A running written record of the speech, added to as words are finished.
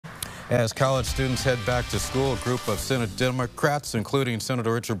As college students head back to school, a group of Senate Democrats, including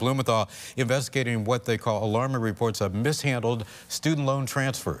Senator Richard Blumenthal, investigating what they call alarming reports of mishandled student loan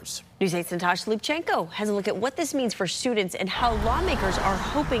transfers. News 8's Natasha Lubchenko has a look at what this means for students and how lawmakers are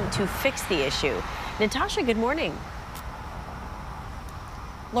hoping to fix the issue. Natasha, good morning.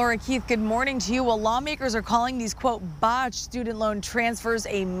 Laura, Keith, good morning to you. Well, lawmakers are calling these, quote, botched student loan transfers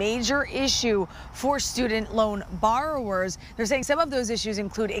a major issue for student loan borrowers. They're saying some of those issues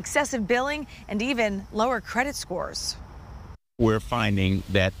include excessive billing and even lower credit scores. We're finding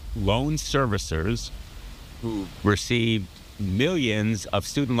that loan servicers who received millions of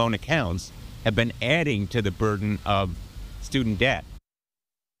student loan accounts have been adding to the burden of student debt.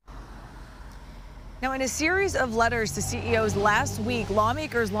 Now, in a series of letters to CEOs last week,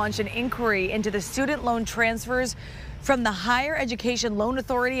 lawmakers launched an inquiry into the student loan transfers from the Higher Education Loan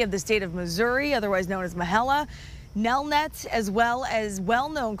Authority of the state of Missouri, otherwise known as MHELA, Nelnet, as well as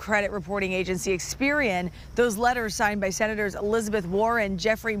well-known credit reporting agency Experian. Those letters signed by Senators Elizabeth Warren,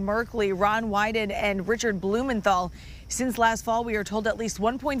 Jeffrey Merkley, Ron Wyden, and Richard Blumenthal. Since last fall, we are told at least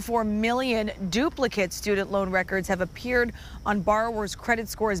 1.4 million duplicate student loan records have appeared on borrowers' credit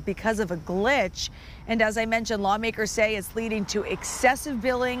scores because of a glitch. And as I mentioned, lawmakers say it's leading to excessive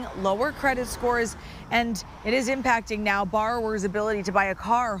billing, lower credit scores, and it is impacting now borrowers' ability to buy a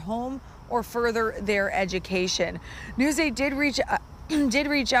car, home, or further their education. News 8 did reach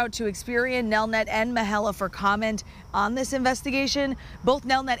out to Experian, Nelnet, and MHELA for comment on this investigation. Both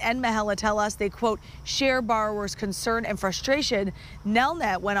Nelnet and MHELA tell us they, quote, share borrowers' concern and frustration.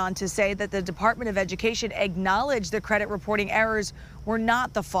 Nelnet went on to say that the Department of Education acknowledged the credit reporting errors were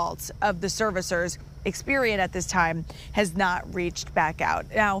not the faults of the servicers. Experian at this time has not reached back out.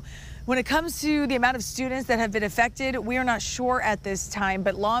 Now, when it comes to the amount of students that have been affected, we are not sure at this time,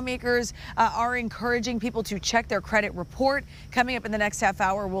 but lawmakers are encouraging people to check their credit report. Coming up in the next half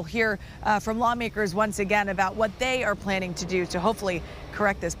hour, we'll hear from lawmakers once again about what they are planning to do to hopefully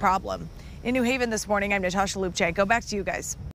correct this problem. In New Haven this morning, I'm Natasha Lubchenko. Back to you guys.